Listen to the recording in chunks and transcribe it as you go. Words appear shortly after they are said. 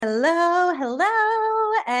Hello,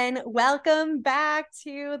 hello, and welcome back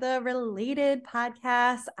to the Related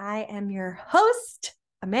Podcast. I am your host,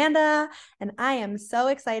 Amanda, and I am so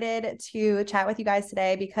excited to chat with you guys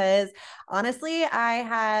today because honestly, I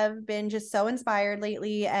have been just so inspired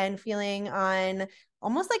lately and feeling on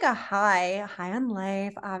almost like a high on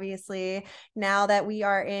life, obviously, now that we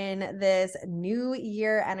are in this new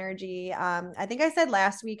year energy. I think I said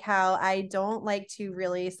last week how I don't like to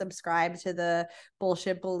really subscribe to the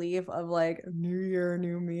bullshit belief of like new year,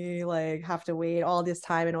 new me, like have to wait all this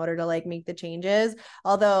time in order to like make the changes.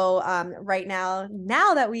 Although right now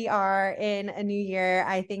that we are in a new year,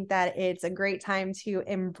 I think that it's a great time to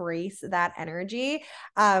embrace that energy.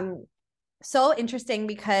 So interesting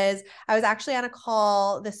because I was actually on a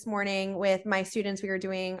call this morning with my students. We were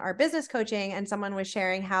doing our business coaching and someone was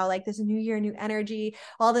sharing how like this new year, new energy,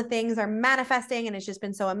 all the things are manifesting and it's just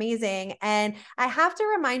been so amazing. And I have to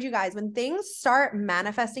remind you guys, when things start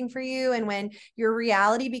manifesting for you and when your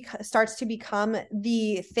reality starts to become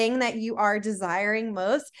the thing that you are desiring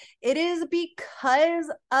most, it is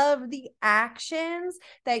because of the actions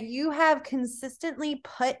that you have consistently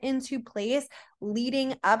put into place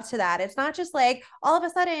leading up to that. It's not just like all of a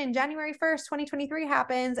sudden January 1st, 2023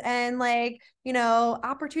 happens and like,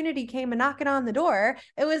 opportunity came and knocking on the door.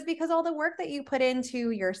 It was because all the work that you put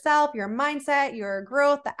into yourself, your mindset, your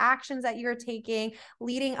growth, the actions that you're taking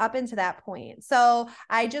leading up into that point. So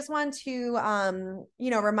I just want to,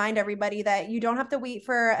 remind everybody that you don't have to wait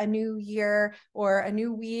for a new year or a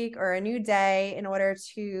new week or a new day in order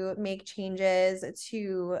to make changes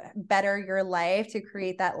to better your life, to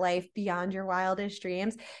create that life beyond your wildest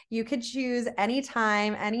dreams. You could choose any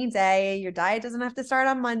time, any day. Your diet doesn't have to start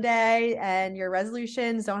on Monday and your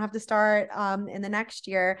resolutions don't have to start in the next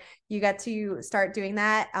year. You get to start doing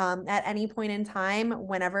that at any point in time,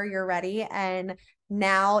 whenever you're ready. And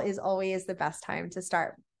now is always the best time to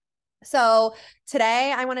start. So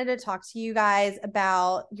today I wanted to talk to you guys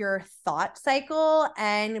about your thought cycle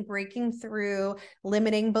and breaking through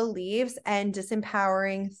limiting beliefs and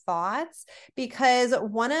disempowering thoughts, because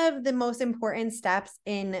one of the most important steps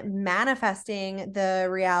in manifesting the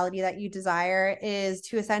reality that you desire is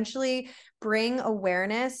to essentially bring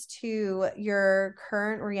awareness to your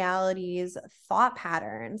current reality's thought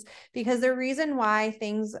patterns. Because the reason why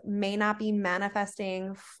things may not be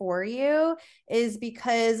manifesting for you is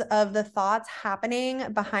because of the thoughts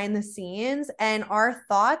happening behind the scenes, and our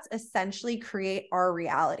thoughts essentially create our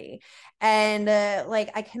reality. And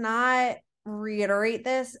I cannot reiterate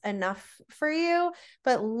this enough for you,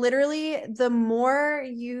 but literally the more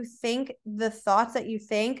you think the thoughts that you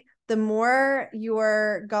think, the more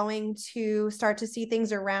you're going to start to see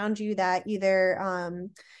things around you that either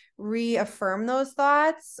reaffirm those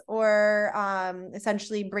thoughts or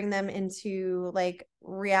essentially bring them into like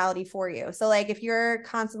reality for you. So like if you're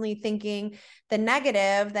constantly thinking the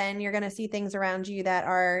negative, then you're going to see things around you that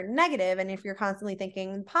are negative. And if you're constantly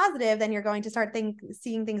thinking positive, then you're going to start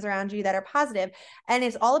seeing things around you that are positive. And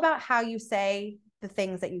it's all about how you say the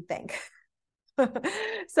things that you think.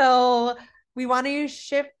 So we want to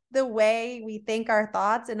shift the way we think our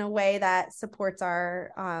thoughts in a way that supports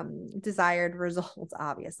our desired results,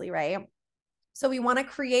 obviously, right? So we want to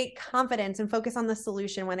create confidence and focus on the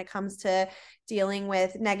solution when it comes to dealing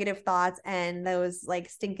with negative thoughts and those like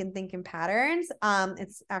stinking thinking patterns.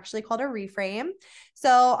 It's actually called a reframe.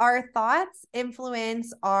 So our thoughts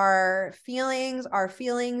influence our feelings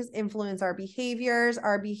influence our behaviors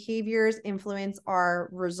influence our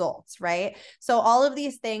results, right? So all of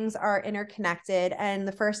these things are interconnected. And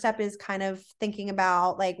the first step is kind of thinking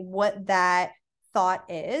about like what that thought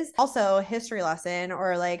is. Also, history lesson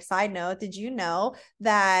or like side note, did you know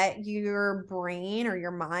that your brain or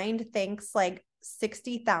your mind thinks like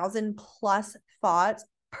 60,000 plus thoughts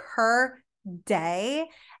per day,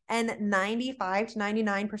 and 95 to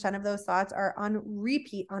 99% of those thoughts are on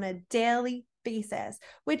repeat on a daily basis,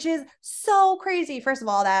 which is so crazy. First of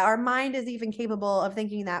all, that our mind is even capable of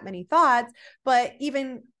thinking that many thoughts, but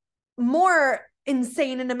even more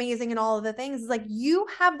insane and amazing and all of the things is like you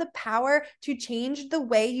have the power to change the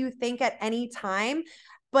way you think at any time.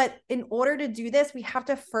 But in order to do this, we have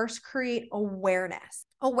to first create awareness.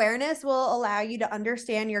 Awareness will allow you to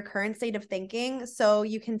understand your current state of thinking so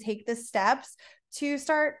you can take the steps to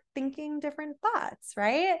start thinking different thoughts,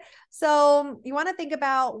 right? So you want to think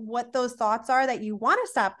about what those thoughts are that you want to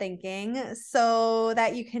stop thinking so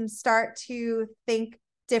that you can start to think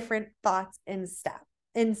different thoughts instead.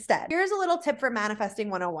 Here's a little tip for manifesting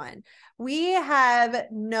 101. We have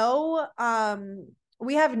no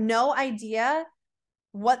idea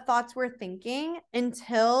what thoughts we're thinking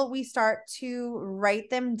until we start to write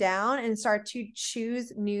them down and start to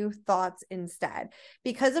choose new thoughts instead.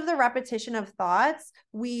 Because of the repetition of thoughts,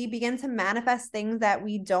 we begin to manifest things that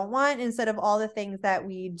we don't want instead of all the things that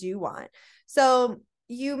we do want. So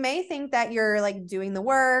you may think that you're like doing the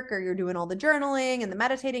work or you're doing all the journaling and the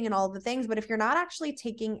meditating and all the things, but if you're not actually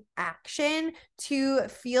taking action to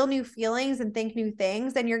feel new feelings and think new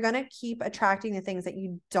things, then you're going to keep attracting the things that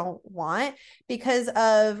you don't want because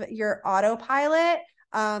of your autopilot.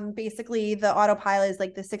 Basically the autopilot is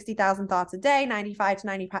like the 60,000 thoughts a day, 95 to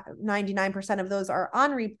 99% of those are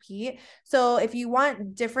on repeat. So if you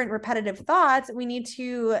want different repetitive thoughts, we need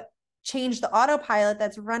to change the autopilot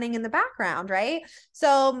that's running in the background, right?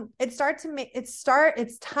 So it's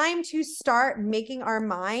time to start making our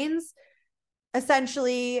minds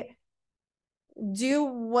essentially do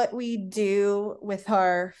what we do with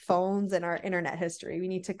our phones and our internet history. We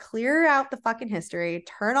need to clear out the fucking history,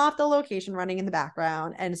 turn off the location running in the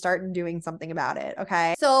background, and start doing something about it.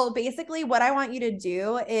 Okay. So basically what I want you to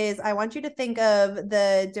do is I want you to think of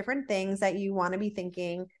the different things that you want to be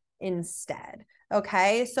thinking instead.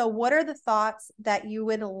 Okay. So what are the thoughts that you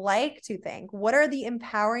would like to think? What are the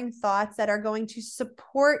empowering thoughts that are going to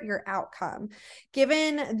support your outcome?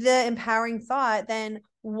 Given the empowering thought, then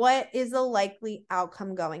what is the likely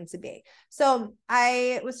outcome going to be? So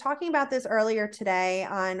I was talking about this earlier today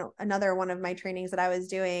on another one of my trainings that I was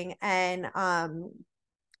doing. And,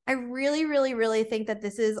 I really, really, really think that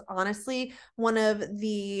this is honestly one of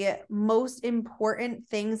the most important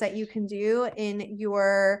things that you can do in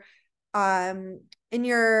your, I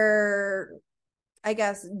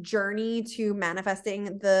guess, journey to manifesting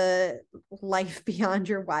the life beyond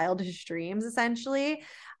your wildest dreams, essentially,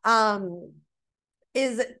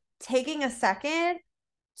 is taking a second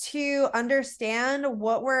to understand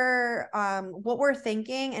what we're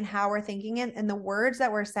thinking and how we're thinking it and the words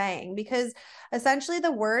that we're saying, because essentially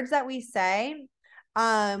the words that we say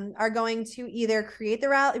are going to either create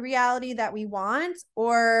the reality that we want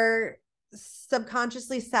or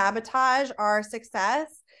subconsciously sabotage our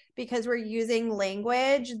success because we're using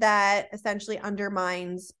language that essentially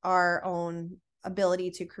undermines our own ability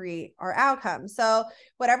to create our outcome. So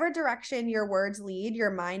whatever direction your words lead, your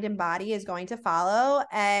mind and body is going to follow.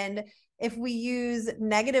 And if we use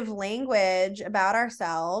negative language about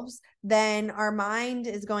ourselves, then our mind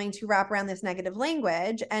is going to wrap around this negative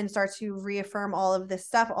language and start to reaffirm all of this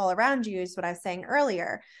stuff all around you, is what I was saying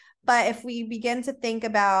earlier. But if we begin to think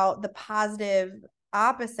about the positive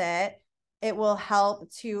opposite, it will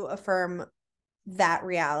help to affirm that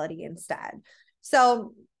reality instead.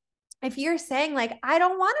 So if you're saying like, I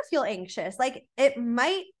don't want to feel anxious, like it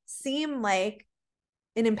might seem like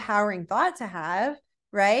an empowering thought to have,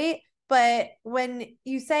 right? But when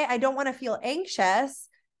you say, I don't want to feel anxious,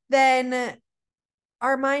 then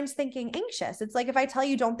our mind's thinking anxious. It's like if I tell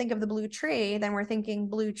you don't think of the blue tree, then we're thinking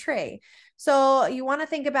blue tree. So you want to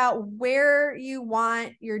think about where you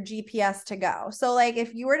want your GPS to go. So like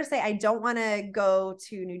if you were to say, I don't want to go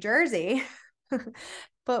to New Jersey,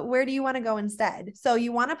 but where do you want to go instead? So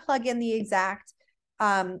you want to plug in the exact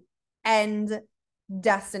end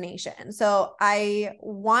destination. So I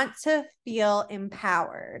want to feel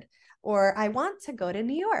empowered, or I want to go to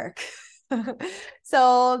New York.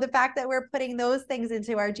 So the fact that we're putting those things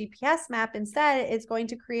into our GPS map instead is going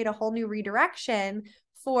to create a whole new redirection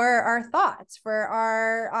for our thoughts, for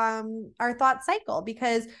our thought cycle,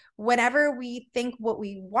 because whenever we think what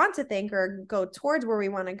we want to think or go towards where we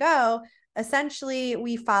want to go, essentially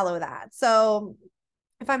we follow that. So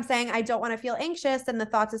if I'm saying I don't want to feel anxious, then the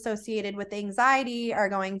thoughts associated with anxiety are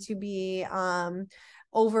going to be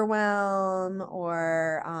overwhelm,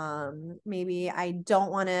 or maybe I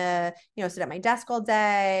don't want to, sit at my desk all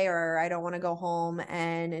day, or I don't want to go home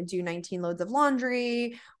and do 19 loads of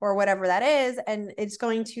laundry, or whatever that is. And it's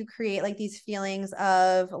going to create like these feelings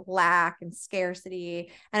of lack and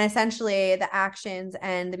scarcity. And essentially the actions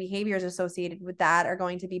and the behaviors associated with that are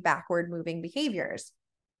going to be backward moving behaviors.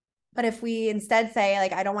 But if we instead say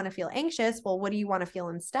like, I don't want to feel anxious, well, what do you want to feel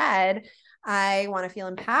instead? I want to feel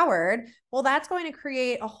empowered. Well, that's going to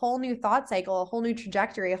create a whole new thought cycle, a whole new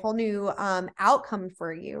trajectory, a whole new outcome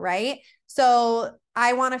for you, right? So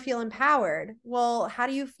I want to feel empowered. Well, how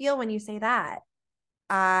do you feel when you say that?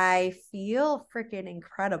 I feel freaking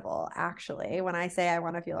incredible, actually, when I say I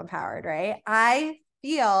want to feel empowered, right? I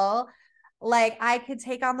feel like I could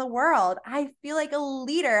take on the world. I feel like a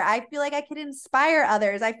leader. I feel like I could inspire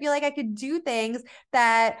others. I feel like I could do things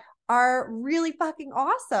that are really fucking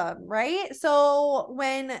awesome, right? So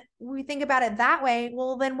when we think about it that way,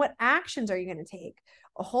 well, then what actions are you going to take?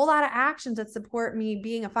 A whole lot of actions that support me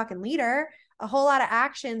being a fucking leader, a whole lot of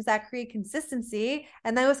actions that create consistency,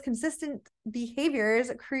 and those consistent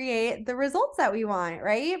behaviors create the results that we want,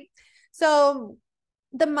 right? So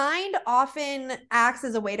the mind often acts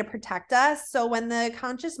as a way to protect us. So when the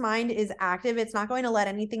conscious mind is active, it's not going to let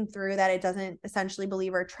anything through that it doesn't essentially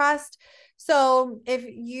believe or trust. So if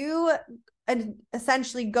you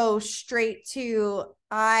essentially go straight to,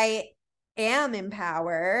 I am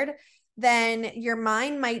empowered, then your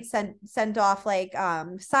mind might send off like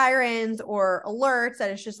sirens or alerts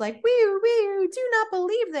that it's just like, we do not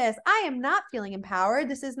believe this. I am not feeling empowered.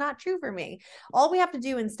 This is not true for me. All we have to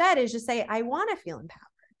do instead is just say, I want to feel empowered.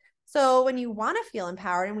 So when you want to feel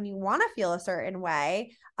empowered and when you want to feel a certain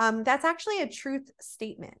way, that's actually a truth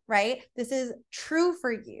statement, right? This is true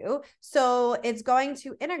for you. So it's going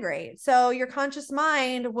to integrate. So your conscious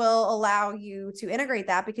mind will allow you to integrate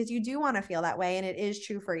that because you do want to feel that way and it is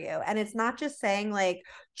true for you. And it's not just saying like,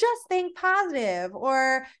 just think positive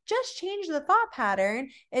or just change the thought pattern.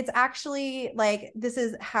 It's actually like, this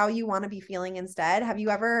is how you want to be feeling instead. Have you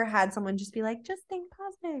ever had someone just be like, just think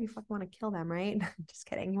positive? You fucking want to kill them, right? Just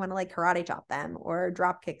kidding. You want to like karate chop them or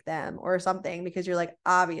drop kick them or something because you're like,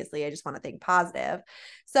 obviously, I just want to think positive.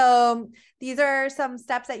 So these are some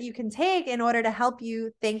steps that you can take in order to help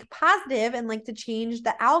you think positive and like to change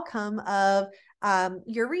the outcome of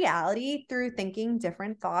your reality through thinking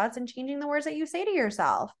different thoughts and changing the words that you say to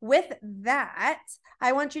yourself. With that,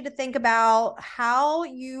 I want you to think about how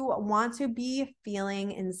you want to be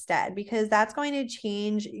feeling instead, because that's going to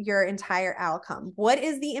change your entire outcome. What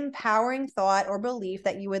is the empowering thought or belief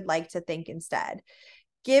that you would like to think instead?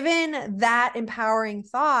 Given that empowering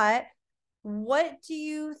thought, what do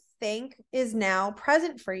you think is now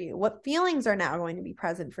present for you? What feelings are now going to be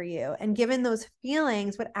present for you? And given those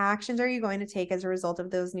feelings, what actions are you going to take as a result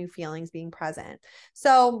of those new feelings being present?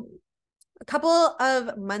 So a couple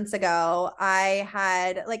of months ago, I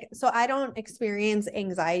had like, so I don't experience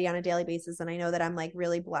anxiety on a daily basis. And I know that I'm like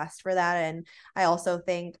really blessed for that. And I also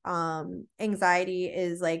think anxiety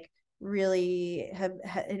is like really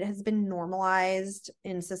it has been normalized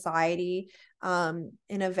in society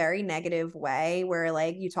in a very negative way where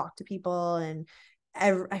like you talk to people and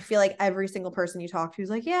I feel like every single person you talk to is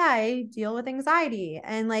like, yeah, I deal with anxiety.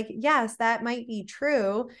 And like, yes, that might be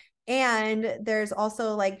true. And there's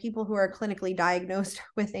also like people who are clinically diagnosed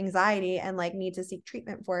with anxiety and like need to seek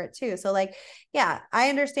treatment for it too. So like, yeah, I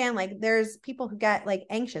understand like there's people who get like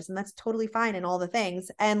anxious and that's totally fine and all the things.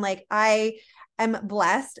 And like, I am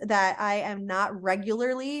blessed that I am not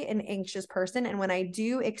regularly an anxious person. And when I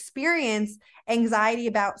do experience anxiety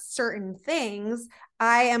about certain things,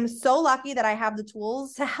 I am so lucky that I have the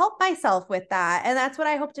tools to help myself with that. And that's what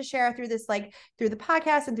I hope to share through this, like through the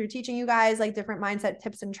podcast and through teaching you guys like different mindset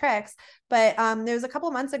tips and tricks. But there was a couple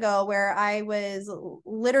of months ago where I was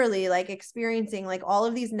literally like experiencing like all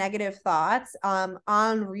of these negative thoughts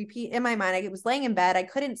on repeat in my mind. I was laying in bed. I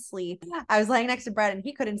couldn't sleep. I was laying next to Brett and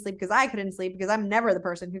he couldn't sleep because I couldn't sleep because I'm never the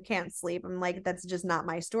person who can't sleep. I'm like, that's just not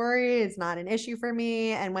my story. It's not an issue for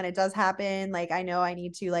me. And when it does happen, like I know I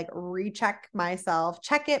need to like recheck myself,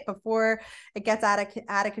 check it before it gets out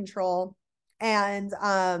of control. And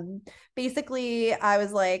basically I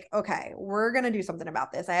was like, okay, we're going to do something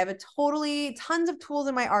about this. I have tons of tools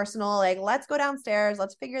in my arsenal. Like, let's go downstairs.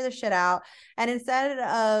 Let's figure this shit out. And instead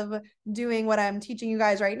of doing what I'm teaching you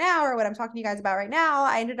guys right now, or what I'm talking to you guys about right now,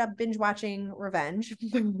 I ended up binge watching Revenge.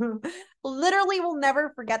 Literally will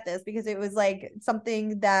never forget this because it was like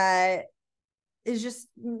something that is just,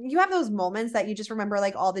 you have those moments that you just remember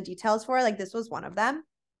like all the details for. Like this was one of them.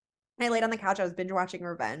 I laid on the couch. I was binge watching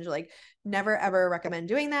Revenge. Like never ever recommend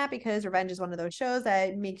doing that because Revenge is one of those shows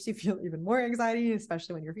that makes you feel even more anxiety,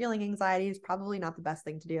 especially when you're feeling anxiety. It's probably not the best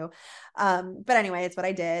thing to do. But anyway, it's what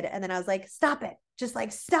I did. And then I was like, stop it. Just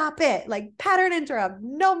like, stop it. Like pattern interrupt.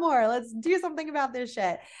 No more. Let's do something about this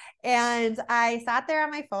shit. And I sat there on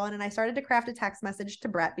my phone and I started to craft a text message to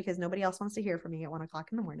Brett because nobody else wants to hear from me at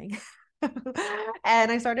 1:00 in the morning.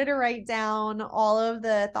 And I started to write down all of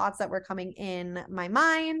the thoughts that were coming in my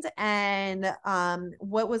mind and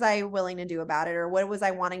what was I willing to do about it, or what was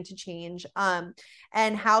I wanting to change,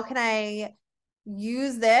 and how can I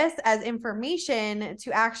use this as information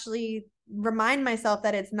to actually remind myself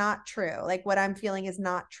that it's not true. Like what I'm feeling is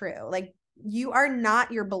not true. Like you are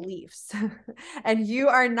not your beliefs and you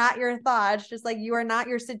are not your thoughts, just like you are not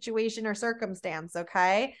your situation or circumstance.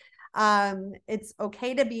 Okay. It's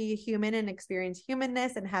okay to be human and experience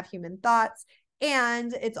humanness and have human thoughts.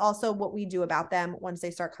 And it's also what we do about them once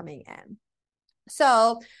they start coming in.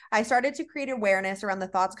 So I started to create awareness around the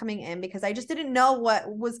thoughts coming in because I just didn't know what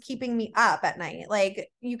was keeping me up at night. Like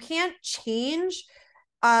you can't change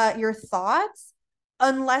your thoughts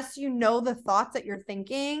unless you know the thoughts that you're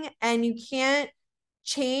thinking, and you can't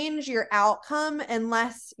change your outcome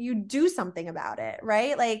unless you do something about it,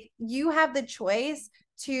 right? Like you have the choice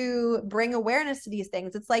to bring awareness to these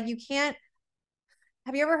things. It's like you can't,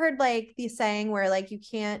 have you ever heard like the saying where like you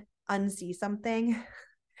can't unsee something,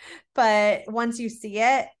 but once you see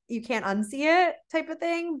it, you can't unsee it type of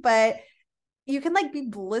thing? But you can like be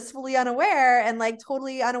blissfully unaware and like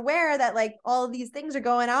totally unaware that like all of these things are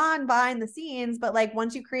going on behind the scenes. But like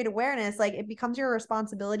once you create awareness, like it becomes your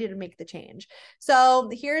responsibility to make the change. So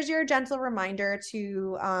here's your gentle reminder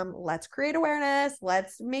to let's create awareness.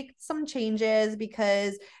 Let's make some changes,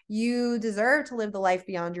 because you deserve to live the life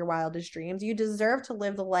beyond your wildest dreams. You deserve to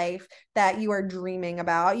live the life that you are dreaming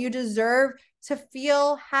about. You deserve to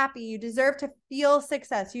feel happy. You deserve to feel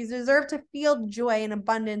success. You deserve to feel joy and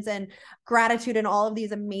abundance and gratitude and all of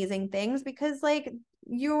these amazing things, because like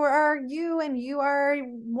you are you, and you are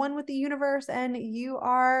one with the universe, and you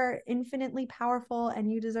are infinitely powerful,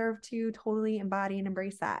 and you deserve to totally embody and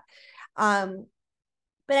embrace that.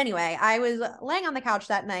 But anyway, I was laying on the couch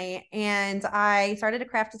that night and I started to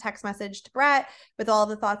craft a text message to Brett with all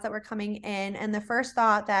the thoughts that were coming in. And the first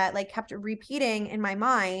thought that like kept repeating in my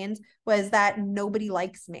mind was that nobody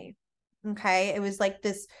likes me. Okay. It was like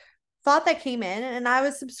this thought that came in, and I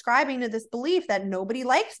was subscribing to this belief that nobody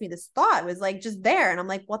likes me. This thought was like just there. And I'm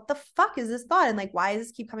like, what the fuck is this thought? And like, why does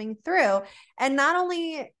this keep coming through? And not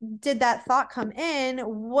only did that thought come in,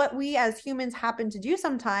 what we as humans happen to do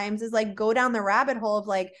sometimes is like go down the rabbit hole of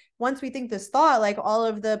like, once we think this thought, like all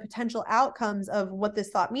of the potential outcomes of what this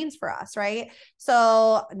thought means for us, right?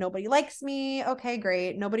 So nobody likes me. Okay,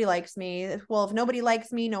 great. Nobody likes me. Well, if nobody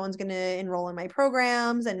likes me, no one's going to enroll in my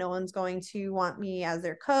programs, and no one's going to want me as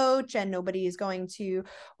their coach, and nobody is going to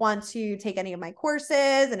want to take any of my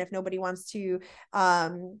courses. And if nobody wants to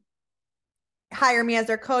hire me as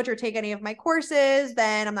their coach or take any of my courses,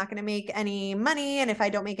 then I'm not going to make any money. And if I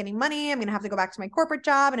don't make any money, I'm going to have to go back to my corporate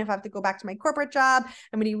job. And if I have to go back to my corporate job,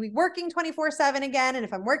 I'm going to be working 24/7 again. And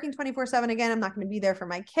if I'm working 24/7 again, I'm not going to be there for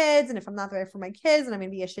my kids. And if I'm not there for my kids, then I'm going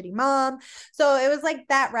to be a shitty mom. So it was like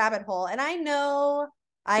that rabbit hole. And I know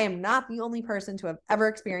I am not the only person to have ever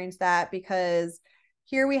experienced that, because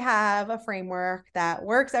here we have a framework that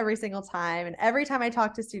works every single time. And every time I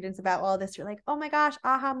talk to students about all this, you're like, oh my gosh,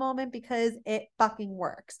 aha moment, because it fucking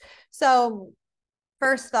works. So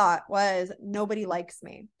first thought was nobody likes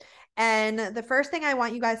me. And the first thing I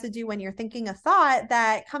want you guys to do when you're thinking a thought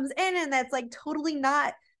that comes in and that's like totally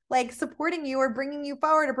not like supporting you or bringing you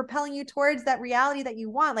forward or propelling you towards that reality that you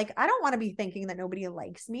want. Like, I don't want to be thinking that nobody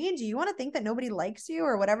likes me. Do you want to think that nobody likes you,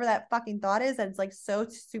 or whatever that fucking thought is that's like so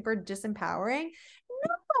super disempowering?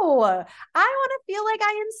 No, I want to feel like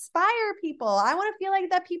I inspire people. I want to feel like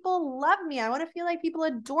that people love me. I want to feel like people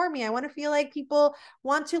adore me. I want to feel like people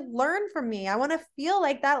want to learn from me. I want to feel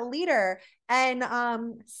like that leader. And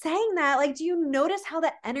saying that, like, do you notice how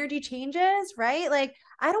the energy changes, right? Like,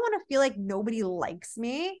 I don't want to feel like nobody likes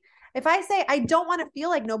me. If I say I don't want to feel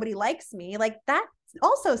like nobody likes me, like that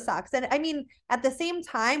also sucks. And I mean, at the same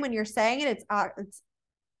time, when you're saying it,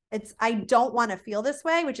 it's I don't want to feel this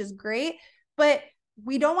way, which is great, but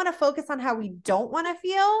we don't want to focus on how we don't want to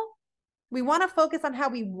feel. We want to focus on how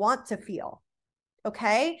we want to feel.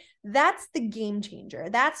 Okay. That's the game changer.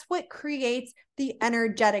 That's what creates the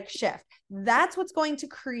energetic shift. That's what's going to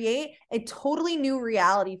create a totally new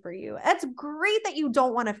reality for you. It's great that you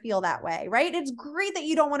don't want to feel that way, right? It's great that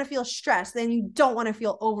you don't want to feel stressed, and you don't want to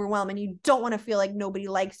feel overwhelmed, and you don't want to feel like nobody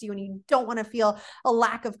likes you, and you don't want to feel a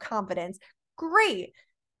lack of confidence. Great.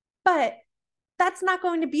 But that's not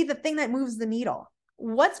going to be the thing that moves the needle.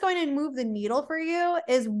 What's going to move the needle for you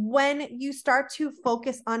is when you start to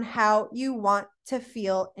focus on how you want to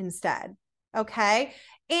feel instead. Okay.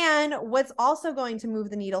 And what's also going to move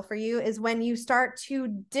the needle for you is when you start to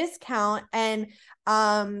discount and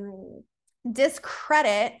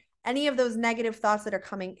discredit any of those negative thoughts that are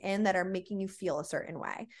coming in that are making you feel a certain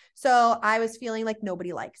way. So I was feeling like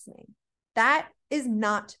nobody likes me. That is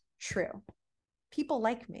not true. People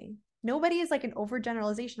like me. Nobody is like an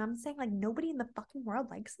overgeneralization. I'm saying like nobody in the fucking world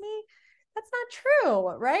likes me. That's not true,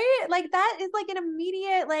 right? Like that is like an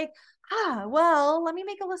immediate like, well, let me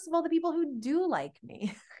make a list of all the people who do like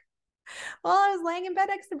me. Well, I was laying in bed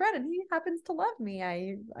next to Brett, and he happens to love me.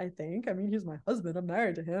 I think. I mean, he's my husband. I'm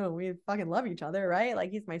married to him. We fucking love each other, right?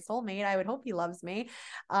 Like he's my soulmate. I would hope he loves me.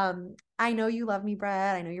 I know you love me,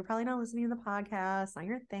 Brett. I know you're probably not listening to the podcast. It's not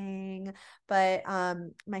your thing. But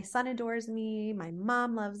my son adores me. My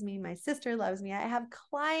mom loves me. My sister loves me. I have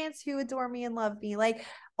clients who adore me and love me. Like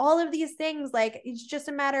all of these things, like it's just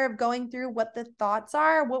a matter of going through what the thoughts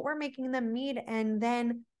are, what we're making them mean, and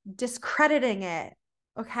then discrediting it.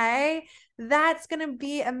 Okay. that's going to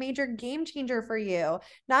be a major game changer for you.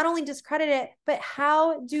 Not only discredit it, but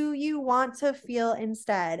how do you want to feel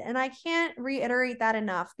instead? And I can't reiterate that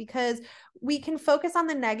enough, because we can focus on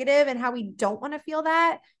the negative and how we don't want to feel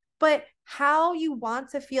that, but how you want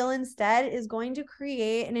to feel instead is going to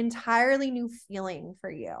create an entirely new feeling for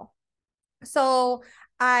you. So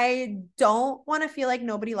I don't want to feel like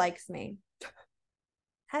nobody likes me.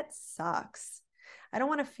 That sucks. I don't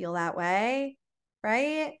want to feel that way,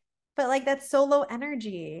 right? But like, that's so low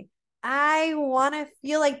energy. I want to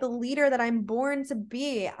feel like the leader that I'm born to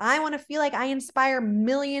be. I want to feel like I inspire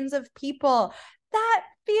millions of people. That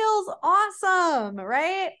feels awesome,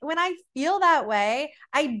 right? When I feel that way,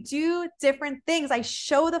 I do different things. I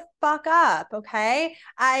show the fuck up, okay?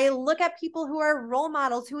 I look at people who are role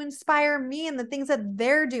models who inspire me and the things that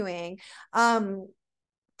they're doing.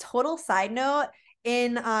 Total side note,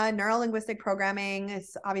 in neuro-linguistic programming,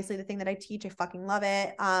 is obviously the thing that I teach. I fucking love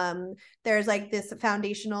it. There's like this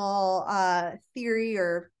foundational theory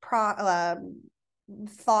or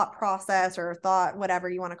thought process or thought, whatever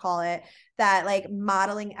you want to call it, that like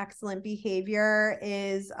modeling excellent behavior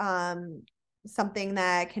is something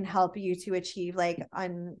that can help you to achieve like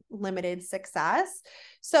unlimited success.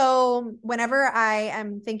 So whenever I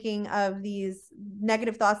am thinking of these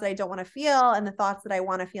negative thoughts that I don't want to feel and the thoughts that I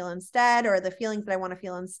want to feel instead, or the feelings that I want to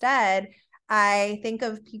feel instead, I think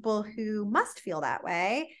of people who must feel that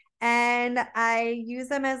way. And I use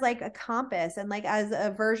them as like a compass and like as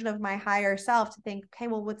a version of my higher self to think, okay,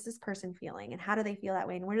 well, what's this person feeling and how do they feel that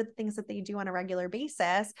way? And what are the things that they do on a regular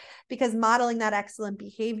basis? Because modeling that excellent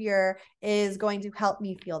behavior is going to help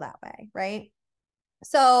me feel that way, right?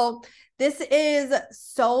 So this is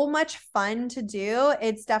so much fun to do.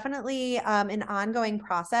 It's definitely an ongoing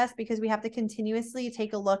process, because we have to continuously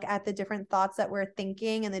take a look at the different thoughts that we're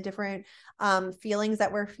thinking and the different feelings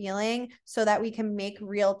that we're feeling so that we can make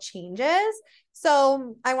real changes.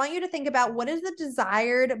 So I want you to think about, what is the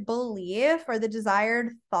desired belief or the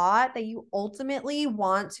desired thought that you ultimately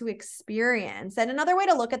want to experience? And another way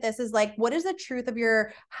to look at this is like, what is the truth of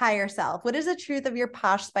your higher self? What is the truth of your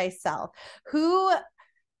Posh Spice self? Who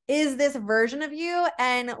is this version of you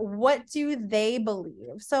and what do they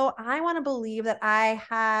believe? So I want to believe that I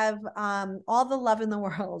have all the love in the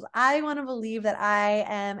world. I want to believe that I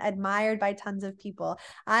am admired by tons of people.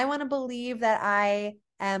 I want to believe that I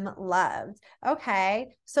am loved. Okay,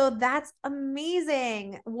 so that's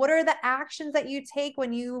amazing. What are the actions that you take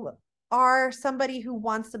when you are somebody who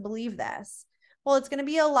wants to believe this? Well, it's going to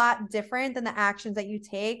be a lot different than the actions that you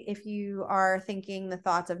take if you are thinking the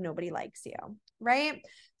thoughts of nobody likes you, right?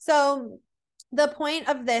 So the point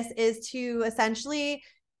of this is to essentially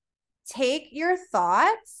take your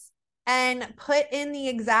thoughts and put in the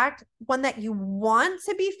exact one that you want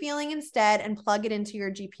to be feeling instead and plug it into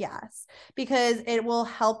your GPS, because it will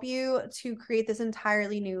help you to create this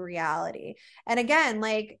entirely new reality. And again,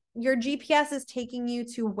 like, your GPS is taking you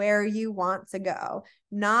to where you want to go,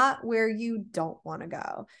 not where you don't want to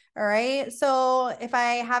go. All right. So if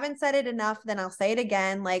I haven't said it enough, then I'll say it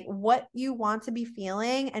again, like what you want to be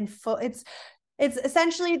feeling, and it's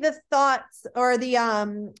essentially the thoughts or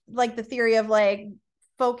the like the theory of like,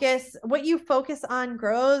 focus, what you focus on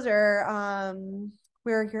grows, or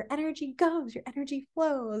where your energy goes, your energy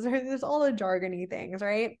flows, or there's all the jargony things,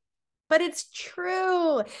 right? But it's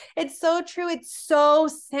true. It's so true. It's so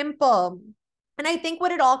simple. And I think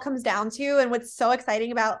what it all comes down to, and what's so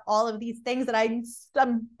exciting about all of these things that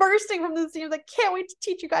I'm bursting from the seams, I can't wait to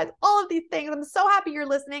teach you guys all of these things. I'm so happy you're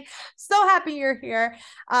listening. So happy you're here.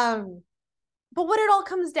 But what it all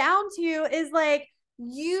comes down to is like,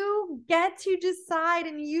 you get to decide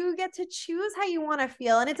and you get to choose how you want to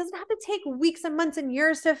feel. And it doesn't have to take weeks and months and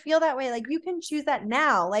years to feel that way. Like, you can choose that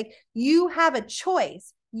now. Like, you have a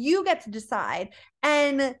choice. You get to decide.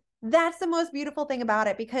 And that's the most beautiful thing about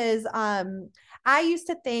it, because I used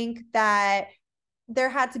to think that there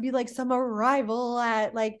had to be like some arrival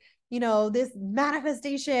at like, you know, this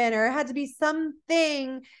manifestation, or it had to be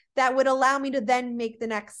something that would allow me to then make the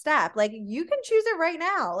next step. Like, you can choose it right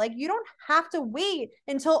now. Like, you don't have to wait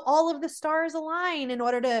until all of the stars align in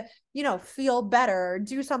order to, you know, feel better,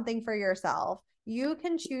 do something for yourself. You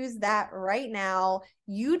can choose that right now.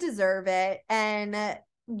 You deserve it. And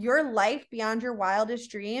your life beyond your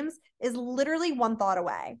wildest dreams is literally one thought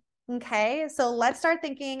away. Okay, so let's start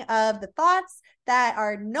thinking of the thoughts that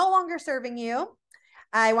are no longer serving you.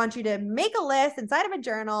 I want you to make a list inside of a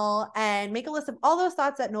journal and make a list of all those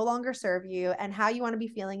thoughts that no longer serve you and how you want to be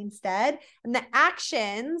feeling instead, and the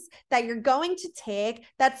actions that you're going to take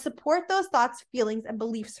that support those thoughts, feelings, and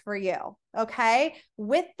beliefs for you. Okay,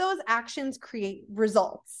 with those actions, create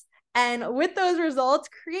results. And with those results,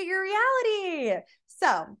 create your reality.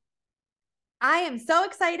 So I am so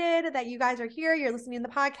excited that you guys are here. You're listening to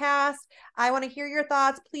the podcast. I want to hear your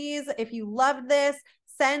thoughts. Please, if you loved this,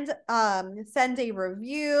 send a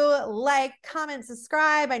review, like, comment,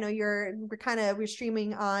 subscribe. I know we're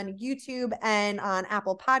streaming on YouTube and on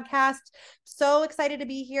Apple Podcasts. So excited to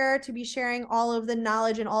be here to be sharing all of the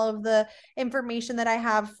knowledge and all of the information that I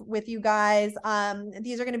have with you guys.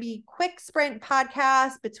 These are going to be quick sprint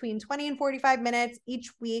podcasts between 20 and 45 minutes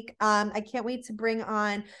each week. I can't wait to bring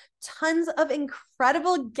on tons of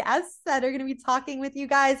incredible guests that are going to be talking with you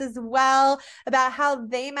guys as well about how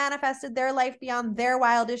they manifested their life beyond their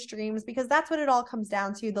wildest dreams, because that's what it all comes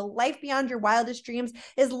down to. The life beyond your wildest dreams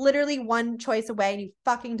is literally one choice away, and you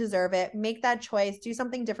fucking deserve it. Make that choice. Do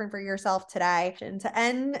something different for yourself today. And to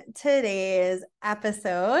end today's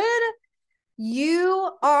episode,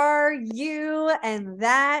 you are you, and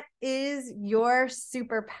that is your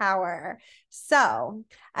superpower. So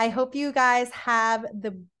I hope you guys have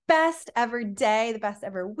the best ever day, the best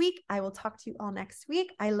ever week. I will talk to you all next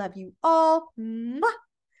week. I love you all. Mwah!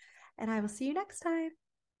 And I will see you next time.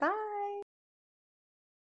 Bye.